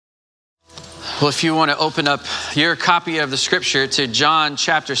Well, if you want to open up your copy of the scripture to John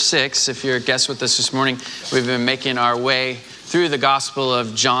chapter 6, if you're a guest with us this morning, we've been making our way through the Gospel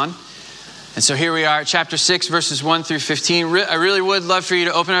of John. And so here we are, chapter 6, verses 1 through 15. I really would love for you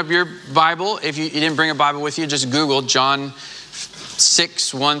to open up your Bible. If you didn't bring a Bible with you, just Google John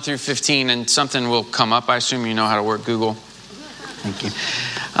 6, 1 through 15, and something will come up. I assume you know how to work Google. Thank you.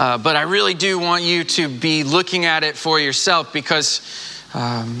 But I really do want you to be looking at it for yourself because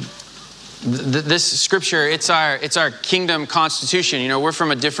this scripture, it's our kingdom constitution. You know, we're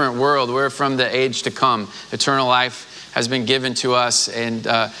from a different world. We're from the age to come. Eternal life has been given to us, and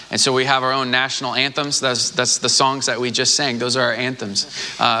so we have our own national anthems. That's the songs that we just sang. Those are our anthems.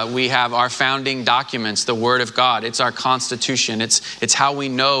 We have our founding documents, the Word of God. It's our constitution. It's how we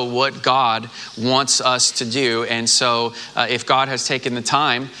know what God wants us to do. And so if God has taken the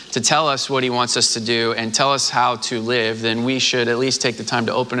time to tell us what He wants us to do and tell us how to live, then we should at least take the time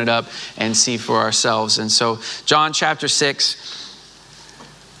to open it up and see for ourselves. And so John chapter 6.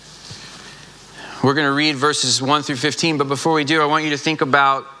 We're going to read verses 1 through 15, but before we do, I want you to think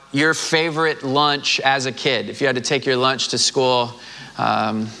about your favorite lunch as a kid. If you had to take your lunch to school,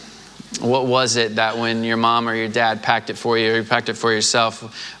 what was it that when your mom or your dad packed it for you, or you packed it for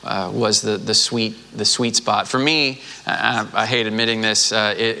yourself, was the sweet spot? For me, I hate admitting this,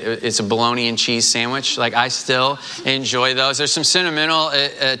 it's a bologna and cheese sandwich. Like, I still enjoy those. There's some sentimental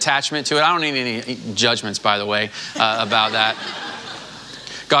attachment to it. I don't need any judgments, by the way, about that.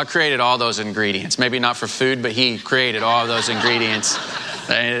 God created all those ingredients. Maybe not for food, but He created all of those ingredients.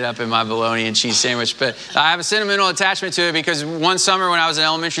 I ended up in my bologna and cheese sandwich. But I have a sentimental attachment to it because one summer when I was in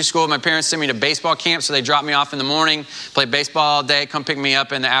elementary school, my parents sent me to baseball camp. So they dropped me off in the morning, played baseball all day, come pick me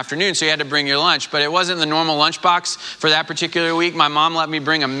up in the afternoon. So you had to bring your lunch. But it wasn't the normal lunchbox for that particular week. My mom let me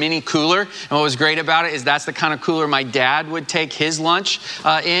bring a mini cooler. And what was great about it is that's the kind of cooler my dad would take his lunch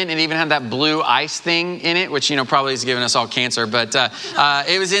in. And even had that blue ice thing in it, which, you know, probably is giving us all cancer. But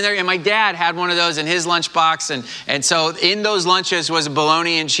it was in there. And my dad had one of those in his lunchbox. And so in those lunches was a bologna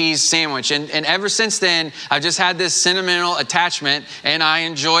and cheese sandwich. And ever since then, I've just had this sentimental attachment, and I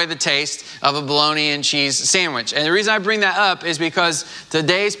enjoy the taste of a bologna and cheese sandwich. And the reason I bring that up is because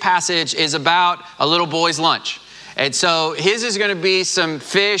today's passage is about a little boy's lunch. And so his is going to be some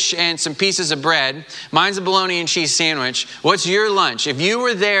fish and some pieces of bread. Mine's a bologna and cheese sandwich. What's your lunch? If you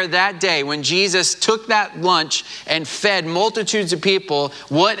were there that day when Jesus took that lunch and fed multitudes of people,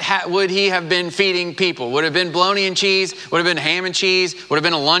 what would He have been feeding people? Would it have been bologna and cheese? Would it have been ham and cheese? Would it have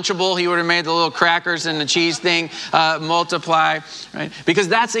been a Lunchable? He would have made the little crackers and the cheese thing multiply, right? Because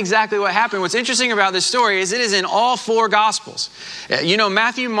that's exactly what happened. What's interesting about this story is it is in all four Gospels. You know,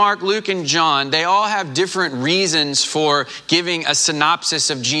 Matthew, Mark, Luke, and John, they all have different reasons for giving a synopsis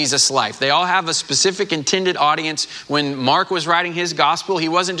of Jesus' life. They all have a specific intended audience. When Mark was writing his gospel, he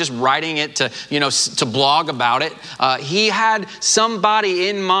wasn't just writing it to blog about it. He had somebody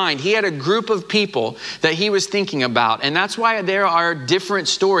in mind. He had a group of people that he was thinking about. And that's why there are different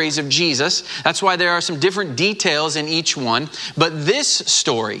stories of Jesus. That's why there are some different details in each one. But this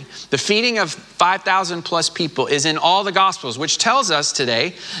story, the feeding of 5,000 plus people, is in all the Gospels, which tells us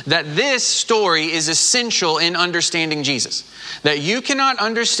today that this story is essential in understanding Jesus. That you cannot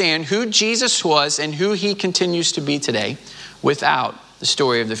understand who Jesus was and who He continues to be today without the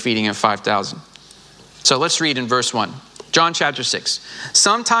story of the feeding of 5,000. So let's read in verse 1. John chapter 6.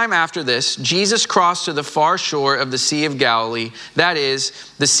 Sometime after this, Jesus crossed to the far shore of the Sea of Galilee, that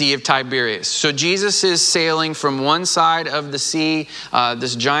is, the Sea of Tiberias. So Jesus is sailing from one side of the sea,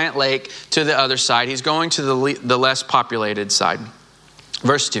 this giant lake, to the other side. He's going to the less populated side.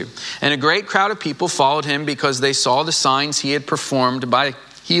 Verse 2. And a great crowd of people followed Him because they saw the signs He had performed by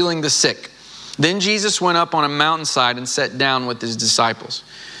healing the sick. Then Jesus went up on a mountainside and sat down with His disciples.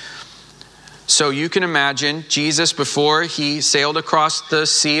 So you can imagine Jesus, before He sailed across the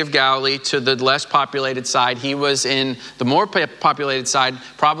Sea of Galilee to the less populated side, He was in the more populated side,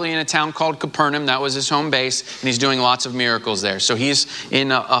 probably in a town called Capernaum. That was His home base, and He's doing lots of miracles there. So He's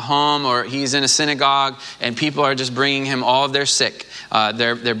in a home, or He's in a synagogue, and people are just bringing Him all of their sick.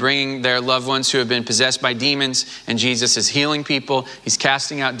 They're bringing their loved ones who have been possessed by demons, and Jesus is healing people. He's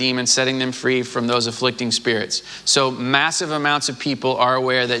casting out demons, setting them free from those afflicting spirits. So massive amounts of people are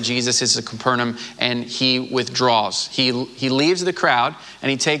aware that Jesus is at Capernaum, and He withdraws. He leaves the crowd, and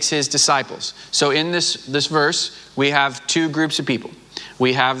He takes His disciples. So in this verse, we have two groups of people.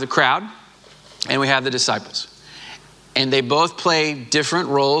 We have the crowd, and we have the disciples. And they both play different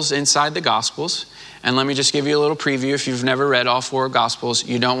roles inside the Gospels. And let me just give you a little preview. If you've never read all four Gospels,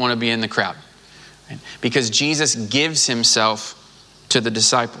 you don't want to be in the crowd. Right? Because Jesus gives Himself to the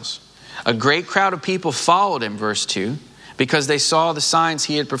disciples. A great crowd of people followed Him, verse 2, because they saw the signs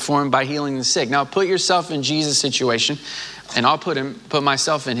he had performed by healing the sick. Now put yourself in Jesus' situation, and I'll put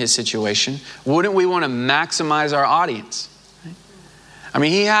myself in his situation. Wouldn't we want to maximize our audience? I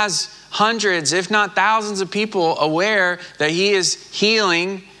mean, he has hundreds, if not thousands of people aware that he is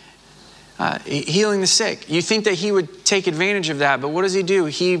healing the sick. You think that he would take advantage of that, but what does he do?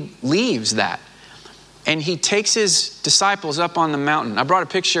 He leaves that. And he takes his disciples up on the mountain. I brought a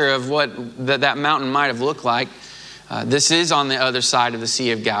picture of what that mountain might have looked like. This is on the other side of the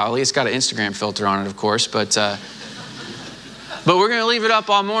Sea of Galilee. It's got an Instagram filter on it, of course, but we're going to leave it up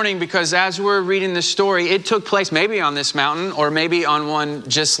all morning because as we're reading this story, it took place maybe on this mountain or maybe on one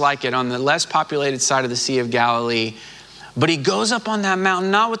just like it on the less populated side of the Sea of Galilee. But he goes up on that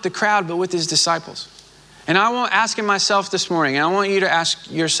mountain, not with the crowd, but with his disciples. And I want asking myself this morning, and I want you to ask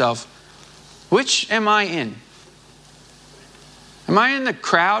yourself, which am I in? Am I in the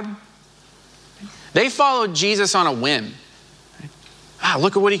crowd? They followed Jesus on a whim.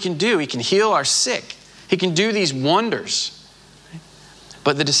 Look at what he can do. He can heal our sick. He can do these wonders.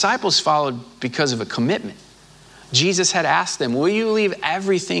 But the disciples followed because of a commitment. Jesus had asked them, will you leave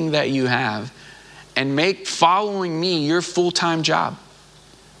everything that you have and make following me your full-time job?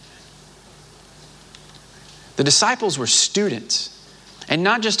 The disciples were students. And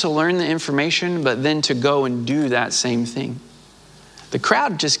not just to learn the information, but then to go and do that same thing. The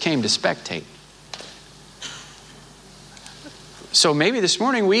crowd just came to spectate. So maybe this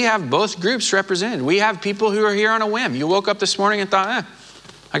morning we have both groups represented. We have people who are here on a whim. You woke up this morning and thought,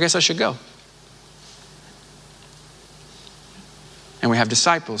 I guess I should go. And we have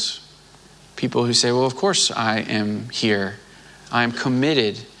disciples. People who say, well, of course I am here. I am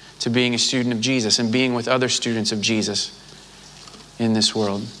committed to being a student of Jesus and being with other students of Jesus in this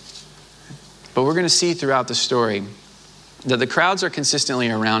world. But we're going to see throughout the story that the crowds are consistently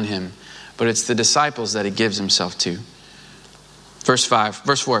around him, but it's the disciples that he gives himself to. Verse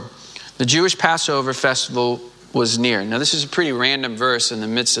 4, the Jewish Passover festival was near. Now this is a pretty random verse in the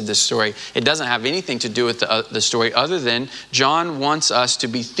midst of this story. It doesn't have anything to do with the story other than John wants us to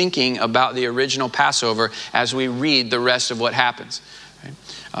be thinking about the original Passover as we read the rest of what happens.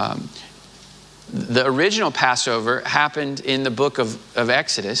 The original Passover happened in the book of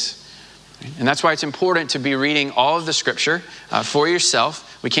Exodus. And that's why it's important to be reading all of the scripture for yourself.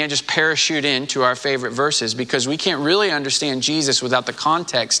 We can't just parachute into our favorite verses because we can't really understand Jesus without the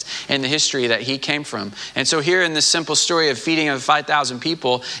context and the history that he came from. And so here in this simple story of feeding of 5,000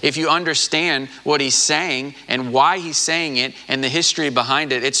 people, if you understand what he's saying and why he's saying it and the history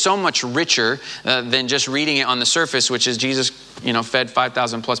behind it, it's so much richer than just reading it on the surface, which is Jesus, fed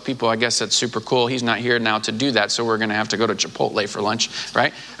 5,000 plus people. I guess that's super cool. He's not here now to do that, so we're going to have to go to Chipotle for lunch,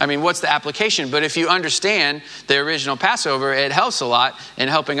 right? I mean, what's the application? But if you understand the original Passover, it helps a lot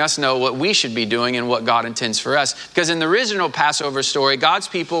in helping us know what we should be doing and what God intends for us. Because in the original Passover story, God's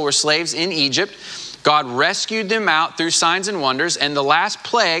people were slaves in Egypt. God rescued them out through signs and wonders. And the last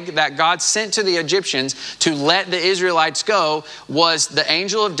plague that God sent to the Egyptians to let the Israelites go was the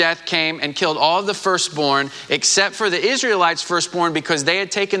angel of death came and killed all of the firstborn except for the Israelites' firstborn because they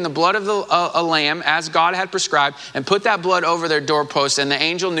had taken the blood of a lamb as God had prescribed and put that blood over their doorpost, and the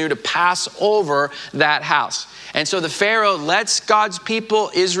angel knew to pass over that house. And so the Pharaoh lets God's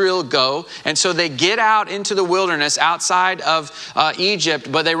people, Israel, go. And so they get out into the wilderness outside of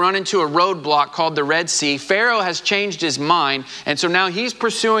Egypt, but they run into a roadblock called the Red Sea. Pharaoh has changed his mind. And so now he's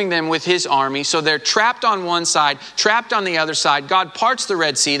pursuing them with his army. So they're trapped on one side, trapped on the other side. God parts the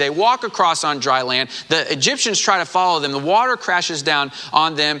Red Sea. They walk across on dry land. The Egyptians try to follow them. The water crashes down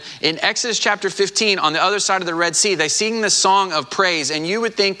on them. In Exodus chapter 15, on the other side of the Red Sea, they sing the song of praise. And you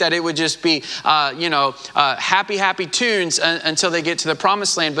would think that it would just be, happy tunes until they get to the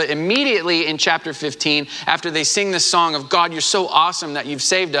promised land. But immediately in chapter 15, after they sing this song of God, you're so awesome that you've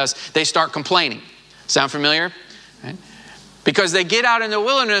saved us, they start complaining. Sound familiar? Right? Because they get out in the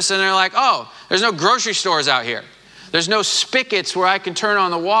wilderness and they're like, oh, there's no grocery stores out here. There's no spigots where I can turn on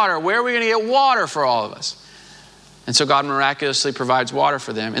the water. Where are we going to get water for all of us? And so God miraculously provides water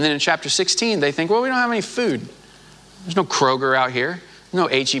for them. And then in chapter 16, they think, well, we don't have any food. There's no Kroger out here. No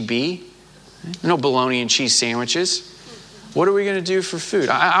H-E-B. No bologna and cheese sandwiches. What are we going to do for food?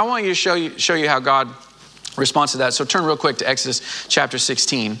 I want you to show you how God responds to that. So turn real quick to Exodus chapter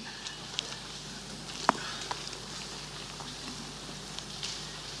 16.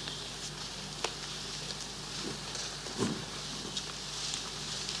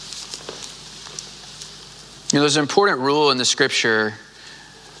 There's an important rule in the scripture.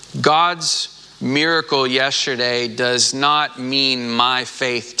 God's miracle yesterday does not mean my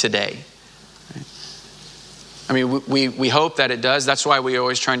faith today. I mean, we hope that it does. That's why we're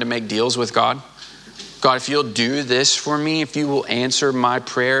always trying to make deals with God. God, if you'll do this for me, if you will answer my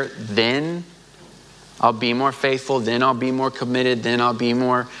prayer, then I'll be more faithful, then I'll be more committed, then I'll be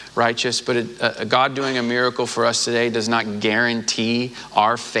more righteous. But God doing a miracle for us today does not guarantee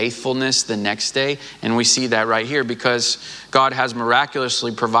our faithfulness the next day. And we see that right here because God has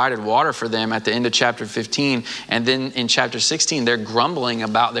miraculously provided water for them at the end of chapter 15. And then in chapter 16, they're grumbling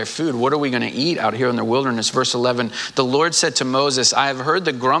about their food. What are we going to eat out here in the wilderness? Verse 11, the Lord said to Moses, I have heard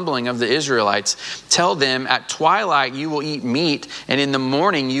the grumbling of the Israelites. Tell them, at twilight you will eat meat, and in the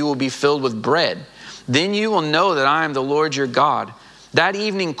morning you will be filled with bread. Then you will know that I am the Lord your God. That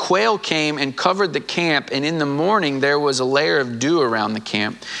evening quail came and covered the camp, and in the morning there was a layer of dew around the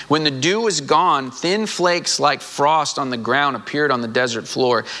camp. When the dew was gone, thin flakes like frost on the ground appeared on the desert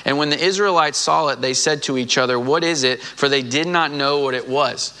floor. And when the Israelites saw it, they said to each other, what is it? For they did not know what it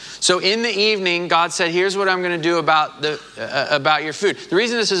was. So in the evening, God said, here's what I'm going to do about your food. The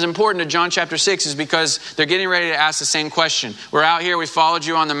reason this is important to John chapter 6 is because they're getting ready to ask the same question. We're out here, we followed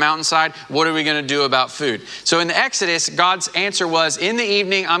you on the mountainside. What are we going to do about food? So in the Exodus, God's answer was, in the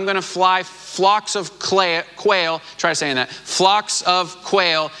evening, I'm going to fly flocks of quail, try saying that, flocks of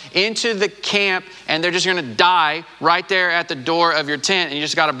quail into the camp, and they're just going to die right there at the door of your tent, and you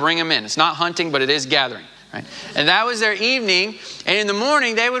just got to bring them in. It's not hunting, but it is gathering. Right? And that was their evening. And in the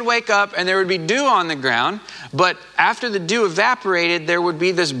morning, they would wake up and there would be dew on the ground. But after the dew evaporated, there would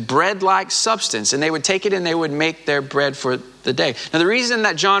be this bread-like substance. And they would take it and they would make their bread for the day. Now, the reason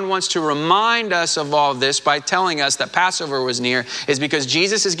that John wants to remind us of all of this by telling us that Passover was near is because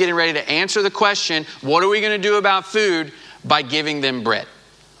Jesus is getting ready to answer the question, what are we going to do about food, by giving them bread.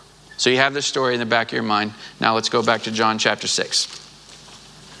 So you have this story in the back of your mind. Now let's go back to John chapter 6.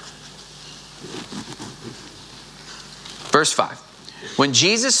 Verse 5, when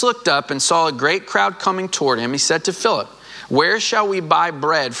Jesus looked up and saw a great crowd coming toward him, he said to Philip, where shall we buy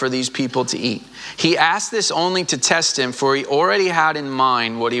bread for these people to eat? He asked this only to test him, for he already had in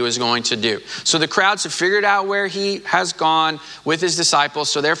mind what he was going to do. So the crowds have figured out where he has gone with his disciples.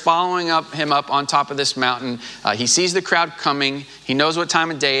 So they're following him up on top of this mountain. He sees the crowd coming. He knows what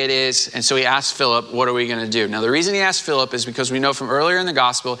time of day it is. And so he asks Philip, what are we going to do? Now, the reason he asked Philip is because we know from earlier in the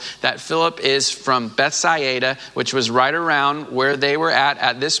gospel that Philip is from Bethsaida, which was right around where they were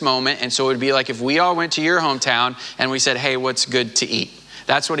at this moment. And so it would be like if we all went to your hometown and we said, hey, what's good to eat?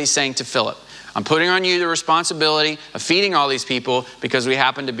 That's what he's saying to Philip. I'm putting on you the responsibility of feeding all these people because we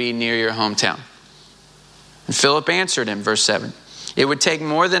happen to be near your hometown. And Philip answered him, verse 7, it would take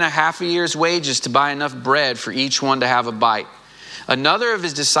more than a half a year's wages to buy enough bread for each one to have a bite. Another of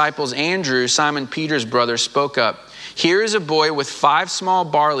his disciples, Andrew, Simon Peter's brother, spoke up. Here is a boy with 5 small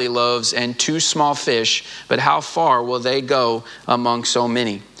barley loaves and 2 small fish, but how far will they go among so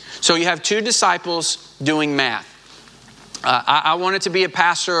many? So you have 2 disciples doing math. I wanted to be a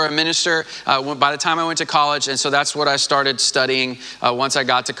pastor or a minister by the time I went to college, and so that's what I started studying once I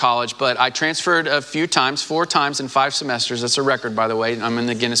got to college. But I transferred a few times, 4 times in 5 semesters. That's a record, by the way. I'm in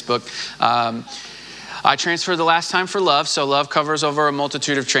the Guinness book. I transferred the last time for love, so love covers over a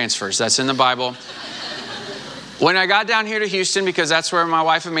multitude of transfers. That's in the Bible. When I got down here to Houston, because that's where my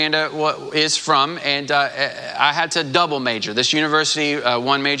wife Amanda is from, and I had to double major. This university,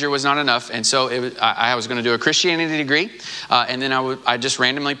 one major was not enough, and so I was going to do a Christianity degree, and then I just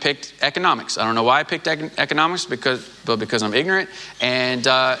randomly picked economics. I don't know why I picked economics, because I'm ignorant, and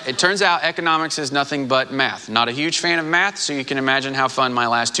it turns out economics is nothing but math. Not a huge fan of math, so you can imagine how fun my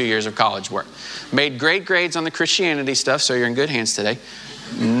last 2 years of college were. Made great grades on the Christianity stuff, so you're in good hands today.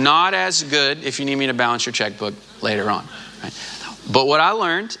 Not as good if you need me to balance your checkbook later on. Right? But what I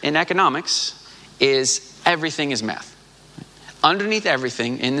learned in economics is everything is math. Underneath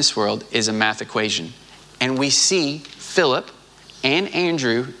everything in this world is a math equation. And we see Philip and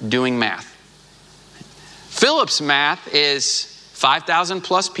Andrew doing math. Philip's math is 5,000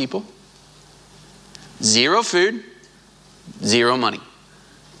 plus people, 0 food, 0 money.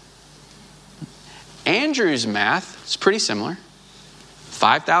 Andrew's math is pretty similar.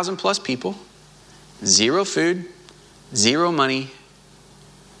 5,000 plus people, 0 food, 0 money,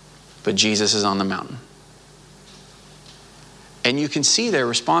 but Jesus is on the mountain. And you can see their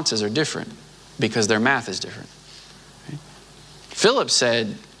responses are different because their math is different. Right? Philip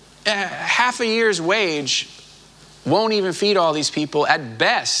said, half a year's wage won't even feed all these people. At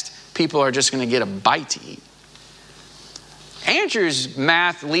best, people are just going to get a bite to eat. Andrew's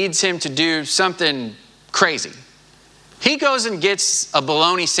math leads him to do something crazy. He goes and gets a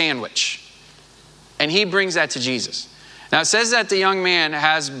bologna sandwich, and he brings that to Jesus. Now it says that the young man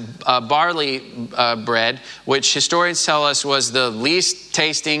has barley bread, which historians tell us was the least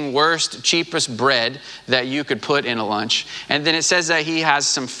tasting, worst, cheapest bread that you could put in a lunch. And then it says that he has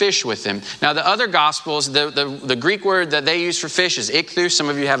some fish with him. Now the other gospels, the Greek word that they use for fish is ichthus. Some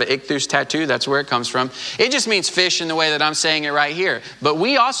of you have an ichthus tattoo. That's where it comes from. It just means fish in the way that I'm saying it right here. But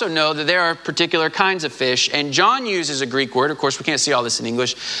we also know that there are particular kinds of fish. And John uses a Greek word. Of course, we can't see all this in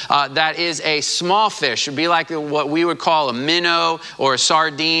English. That is a small fish. It would be like what we would call a minnow or a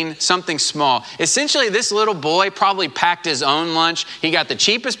sardine, something small. Essentially, this little boy probably packed his own lunch. He got the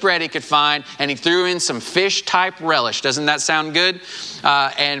cheapest bread he could find, and he threw in some fish-type relish. Doesn't that sound good?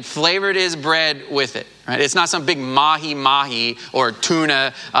 And flavored his bread with it. Right? It's not some big mahi-mahi or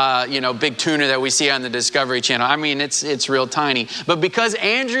tuna, big tuna that we see on the Discovery Channel. I mean, it's real tiny. But because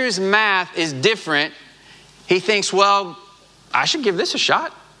Andrew's math is different, he thinks, well, I should give this a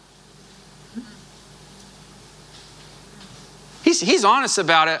shot. He's honest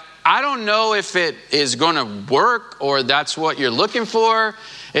about it. I don't know if it is going to work or that's what you're looking for.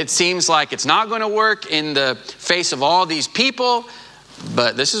 It seems like it's not going to work in the face of all these people,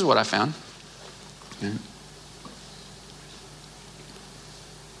 but this is what I found. Okay.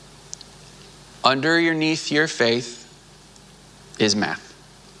 Underneath your faith is math.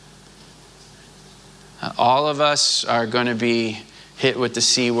 All of us are going to be hit with the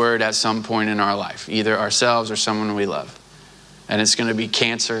C word at some point in our life, either ourselves or someone we love. And it's going to be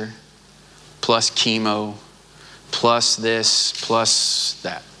cancer, plus chemo, plus this, plus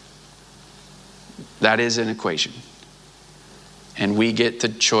that. That is an equation. And we get the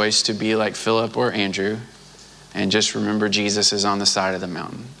choice to be like Philip or Andrew and just remember Jesus is on the side of the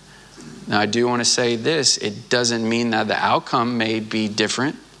mountain. Now, I do want to say this. It doesn't mean that the outcome may be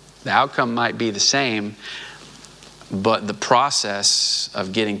different. The outcome might be the same, but the process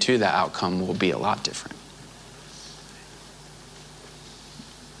of getting to the outcome will be a lot different.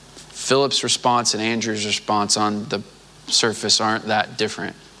 Philip's response and Andrew's response on the surface aren't that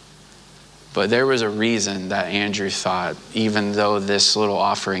different. But there was a reason that Andrew thought, even though this little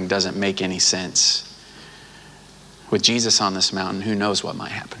offering doesn't make any sense, with Jesus on this mountain, who knows what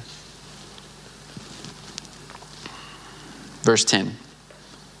might happen. Verse 10.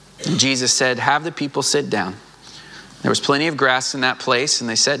 Jesus said, have the people sit down. There was plenty of grass in that place, and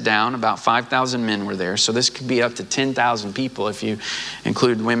they sat down. About 5,000 men were there. So this could be up to 10,000 people if you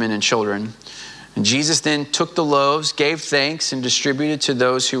include women and children. And Jesus then took the loaves, gave thanks, and distributed to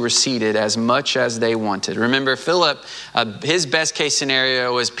those who were seated as much as they wanted. Remember, Philip, his best case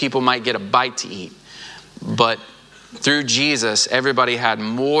scenario was people might get a bite to eat. But through Jesus, everybody had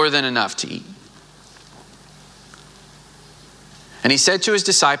more than enough to eat. And he said to his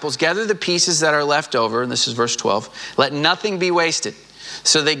disciples, gather the pieces that are left over, and this is verse 12, let nothing be wasted.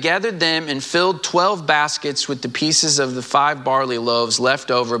 So they gathered them and filled 12 baskets with the pieces of the 5 barley loaves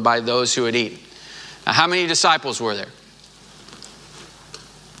left over by those who had eaten. Now, how many disciples were there?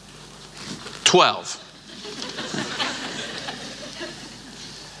 12.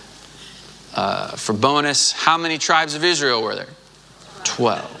 For bonus, how many tribes of Israel were there?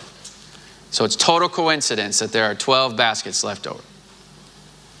 12. So it's total coincidence that there are 12 baskets left over.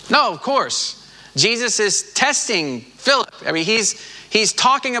 No, of course. Jesus is testing Philip. I mean, he's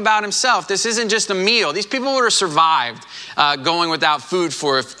talking about himself. This isn't just a meal. These people would have survived going without food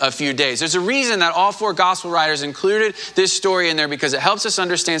for a few days. There's a reason that all 4 gospel writers included this story in there, because it helps us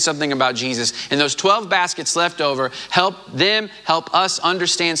understand something about Jesus. And those 12 baskets left over help us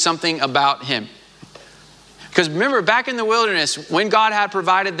understand something about him. Because remember, back in the wilderness, when God had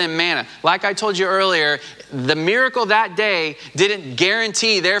provided them manna, like I told you earlier, the miracle that day didn't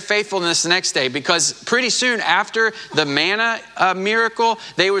guarantee their faithfulness the next day, because pretty soon after the manna miracle,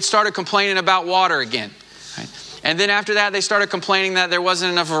 they would start complaining about water again. Right? And then after that, they started complaining that there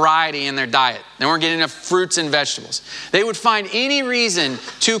wasn't enough variety in their diet. They weren't getting enough fruits and vegetables. They would find any reason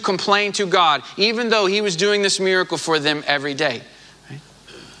to complain to God, even though he was doing this miracle for them every day.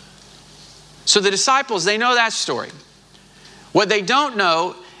 So the disciples, they know that story. What they don't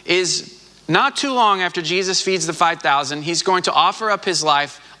know is not too long after Jesus feeds the 5,000, he's going to offer up his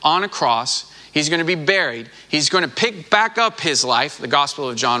life on a cross. He's going to be buried. He's going to pick back up his life, the Gospel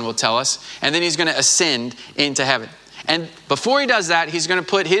of John will tell us, and then he's going to ascend into heaven. And before he does that, he's going to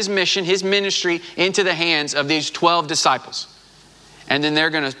put his mission, his ministry into the hands of these 12 disciples. And then they're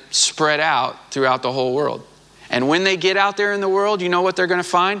going to spread out throughout the whole world. And when they get out there in the world, you know what they're going to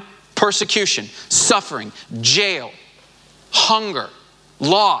find? Persecution, suffering, jail, hunger,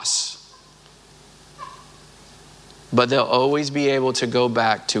 loss. But they'll always be able to go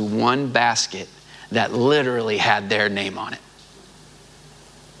back to one basket that literally had their name on it.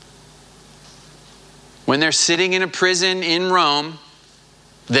 When they're sitting in a prison in Rome,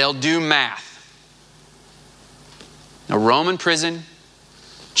 they'll do math. A Roman prison,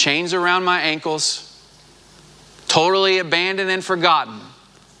 chains around my ankles, totally abandoned and forgotten.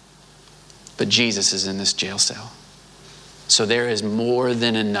 But Jesus is in this jail cell. So there is more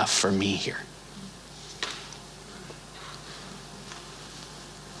than enough for me here.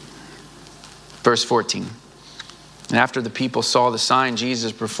 Verse 14. And after the people saw the sign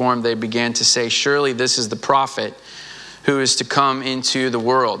Jesus performed, they began to say, surely this is the prophet who is to come into the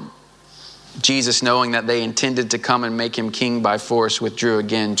world. Jesus, knowing that they intended to come and make him king by force, withdrew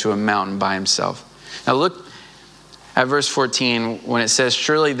again to a mountain by himself. Now look at verse 14 when it says,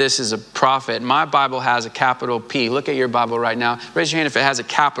 surely this is a prophet. My Bible has a capital P. Look at your Bible right now. Raise your hand if it has a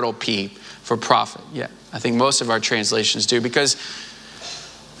capital P for prophet. Yeah, I think most of our translations do, because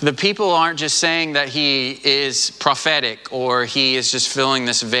the people aren't just saying that he is prophetic or he is just filling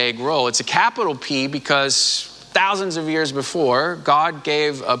this vague role. It's a capital P because thousands of years before, God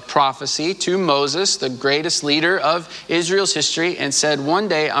gave a prophecy to Moses, the greatest leader of Israel's history, and said, one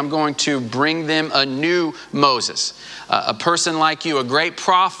day I'm going to bring them a new Moses, a person like you, a great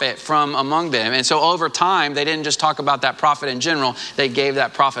prophet from among them. And so over time, they didn't just talk about that prophet in general. They gave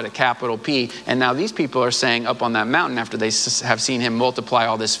that prophet a capital P. And now these people are saying up on that mountain, after they have seen him multiply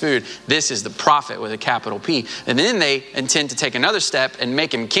all this food, this is the prophet with a capital P. And then they intend to take another step and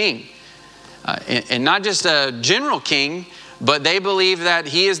make him king. And not just a general king, but they believe that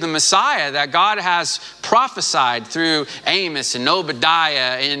he is the Messiah, that God has prophesied through Amos and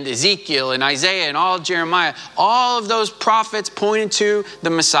Obadiah and Ezekiel and Isaiah and all of Jeremiah. All of those prophets pointed to the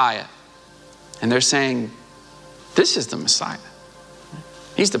Messiah. And they're saying, this is the Messiah.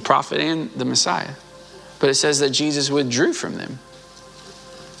 He's the prophet and the Messiah. But it says that Jesus withdrew from them.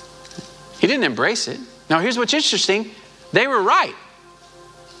 He didn't embrace it. Now here's what's interesting. They were right.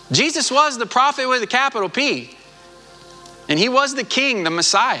 Jesus was the prophet with a capital P. And he was the king, the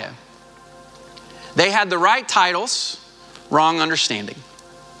Messiah. They had the right titles, wrong understanding.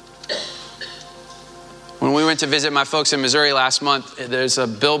 When we went to visit my folks in Missouri last month, there's a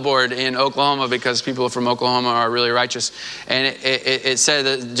billboard in Oklahoma because people from Oklahoma are really righteous. And it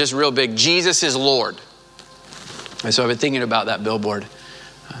said just real big, Jesus is Lord. And so I've been thinking about that billboard.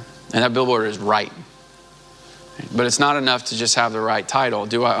 And that billboard is right. But it's not enough to just have the right title.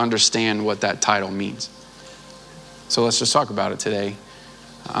 Do I understand what that title means? So let's just talk about it today.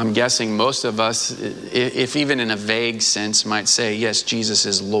 I'm guessing most of us, if even in a vague sense, might say, yes, Jesus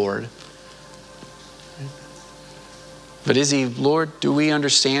is Lord. But is he Lord? Do we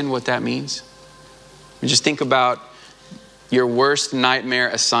understand what that means? Just think about your worst nightmare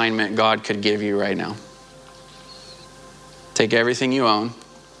assignment God could give you right now. Take everything you own,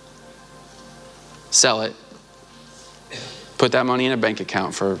 sell it, put that money in a bank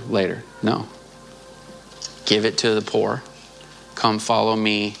account for later. No. Give it to the poor. Come follow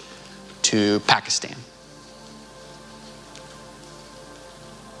me to Pakistan.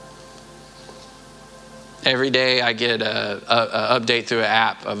 Every day I get a update through an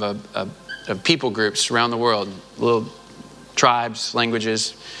app of people groups around the world, little tribes,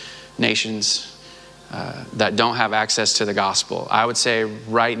 languages, nations that don't have access to the gospel. I would say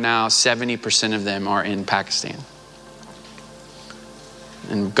right now 70% of them are in Pakistan.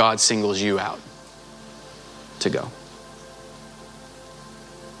 And God singles you out to go.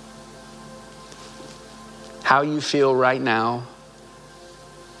 How you feel right now,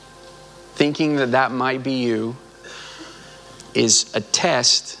 thinking that that might be you, is a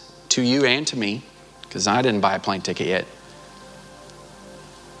test to you and to me, because I didn't buy a plane ticket yet,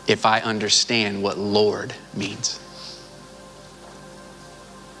 if I understand what Lord means.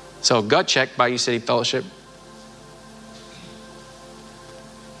 So gut check by U-City Fellowship.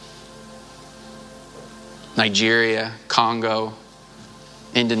 Nigeria, Congo,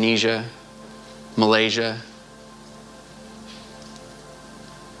 Indonesia, Malaysia.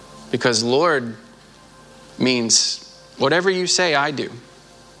 Because Lord means whatever you say, I do.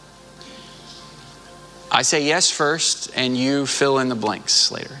 I say yes first, and you fill in the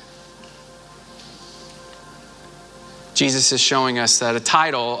blanks later. Jesus is showing us that a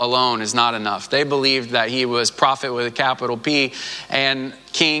title alone is not enough. They believed that he was prophet with a capital P and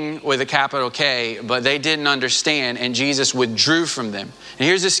king with a capital K, but they didn't understand, and Jesus withdrew from them. And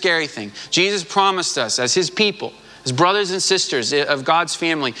here's the scary thing. Jesus promised us as his people, as brothers and sisters of God's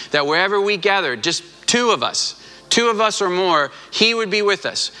family, that wherever we gather, just two of us or more, he would be with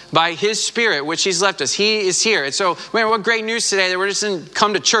us by his Spirit, which he's left us. He is here. And so, man, what great news today that we're just going to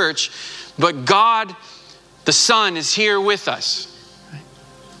come to church, but God, the Son, is here with us.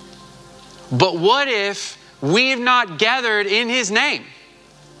 But what if we've not gathered in his name?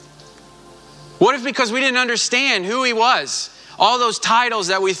 What if because we didn't understand who he was, all those titles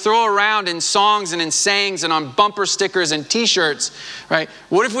that we throw around in songs and in sayings and on bumper stickers and t-shirts, right?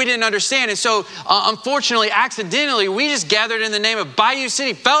 What if we didn't understand? And so, unfortunately, accidentally, we just gathered in the name of Bayou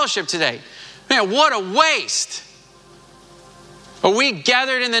City Fellowship today. Man, what a waste. Or we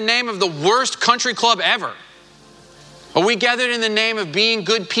gathered in the name of the worst country club ever. Or we gathered in the name of being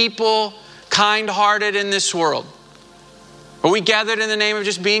good people, kind-hearted in this world. Or we gathered in the name of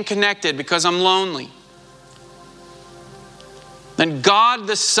just being connected because I'm lonely. Then God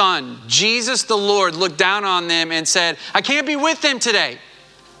the Son, Jesus the Lord, looked down on them and said, I can't be with them today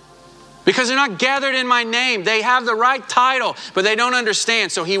because they're not gathered in my name. They have the right title, but they don't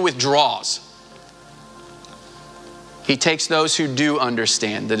understand, so he withdraws. He takes those who do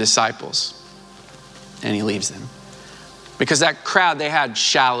understand, the disciples, and he leaves them. Because that crowd, they had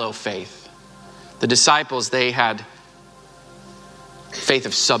shallow faith. The disciples, they had faith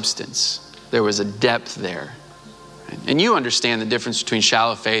of substance. There was a depth there. And you understand the difference between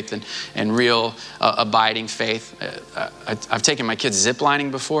shallow faith and real abiding faith. I've taken my kids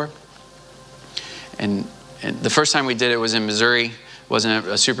ziplining before. And the first time we did it was in Missouri. It wasn't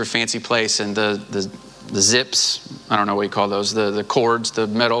a super fancy place. And the zips, I don't know what you call those, the cords, the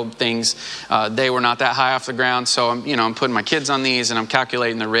metal things, they were not that high off the ground. So I'm putting my kids on these and I'm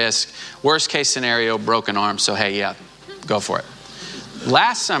calculating the risk. Worst case scenario, broken arm. So hey, yeah, go for it.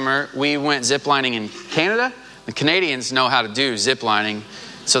 Last summer, we went ziplining in Canada. The Canadians know how to do ziplining.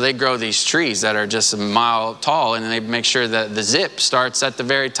 So they grow these trees that are just a mile tall, and they make sure that the zip starts at the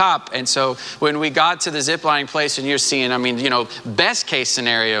very top. And so when we got to the ziplining place, and you're seeing, best case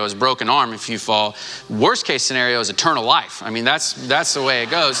scenario is broken arm if you fall. Worst case scenario is eternal life. That's the way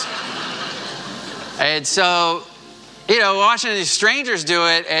it goes. And so, watching these strangers do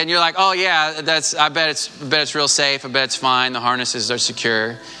it, and you're like, oh yeah, I bet it's real safe. I bet it's fine. The harnesses are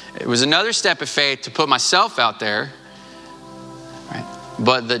secure. It was another step of faith to put myself out there. Right?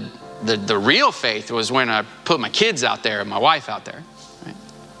 But the real faith was when I put my kids out there and my wife out there. Right?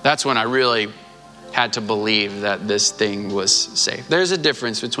 That's when I really had to believe that this thing was safe. There's a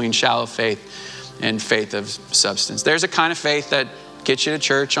difference between shallow faith and faith of substance. There's a kind of faith that gets you to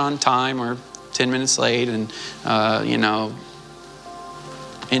church on time or 10 minutes late and,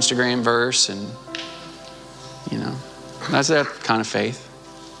 Instagram verse and, that's that kind of faith.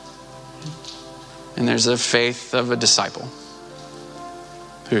 And there's a faith of a disciple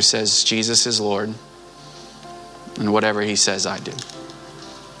who says Jesus is Lord and whatever he says I do.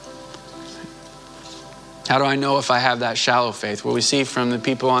 How do I know if I have that shallow faith? Well, we see from the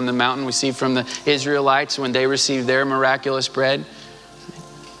people on the mountain, we see from the Israelites when they received their miraculous bread.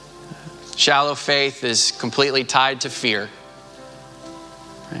 Shallow faith is completely tied to fear.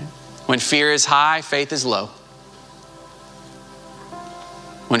 Right? When fear is high, faith is low.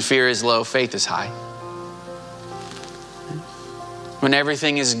 When fear is low, faith is high. When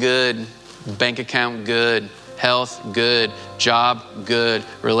everything is good, bank account good, health good, job good,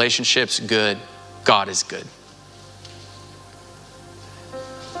 relationships good, God is good.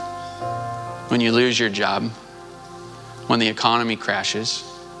 When you lose your job, when the economy crashes,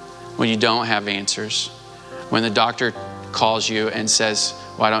 when you don't have answers, when the doctor calls you and says,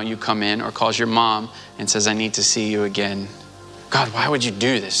 why don't you come in? Or calls your mom and says, I need to see you again. God, why would you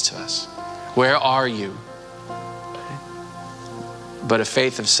do this to us? Where are you? But a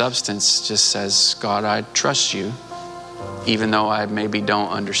faith of substance just says, God, I trust you, even though I maybe don't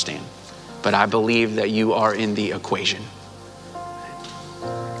understand. But I believe that you are in the equation.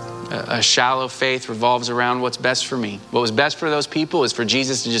 A shallow faith revolves around what's best for me. What was best for those people is for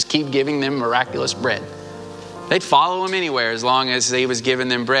Jesus to just keep giving them miraculous bread. They'd follow him anywhere as long as he was giving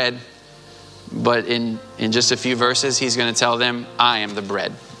them bread. But in just a few verses, he's going to tell them, I am the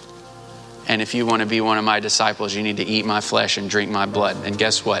bread. And if you want to be one of my disciples, you need to eat my flesh and drink my blood. And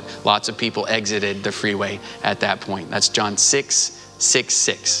guess what? Lots of people exited the freeway at that point. That's John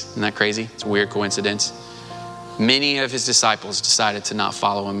 6:6. Isn't that crazy? It's a weird coincidence. Many of his disciples decided to not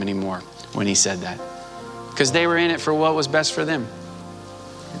follow him anymore when he said that, because they were in it for what was best for them.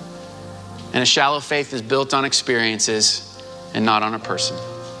 And a shallow faith is built on experiences and not on a person.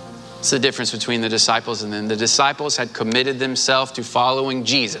 It's the difference between the disciples and them. The disciples had committed themselves to following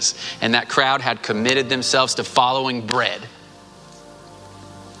Jesus, and that crowd had committed themselves to following bread.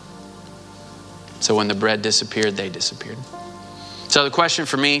 So when the bread disappeared, they disappeared. So the question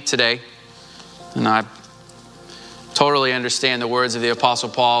for me today, and I totally understand the words of the Apostle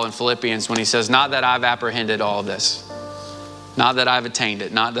Paul in Philippians when he says, not that I've apprehended all of this, not that I've attained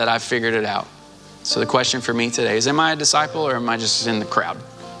it, not that I've figured it out. So the question for me today is, am I a disciple or am I just in the crowd?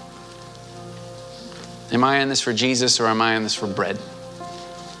 Am I in this for Jesus or am I in this for bread?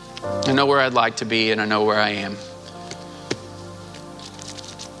 I know where I'd like to be, and I know where I am.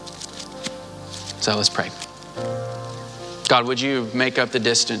 So let's pray. God, would you make up the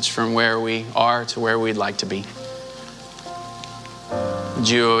distance from where we are to where we'd like to be? Would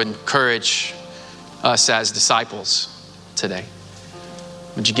you encourage us as disciples today?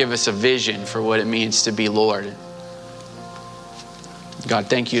 Would you give us a vision for what it means to be Lord? God,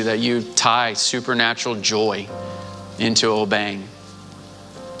 thank you that you tie supernatural joy into obeying.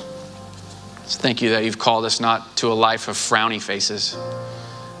 So thank you that you've called us not to a life of frowny faces,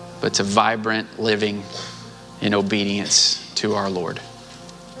 but to vibrant living in obedience to our Lord.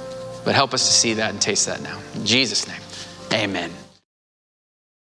 But help us to see that and taste that now. In Jesus' name, amen.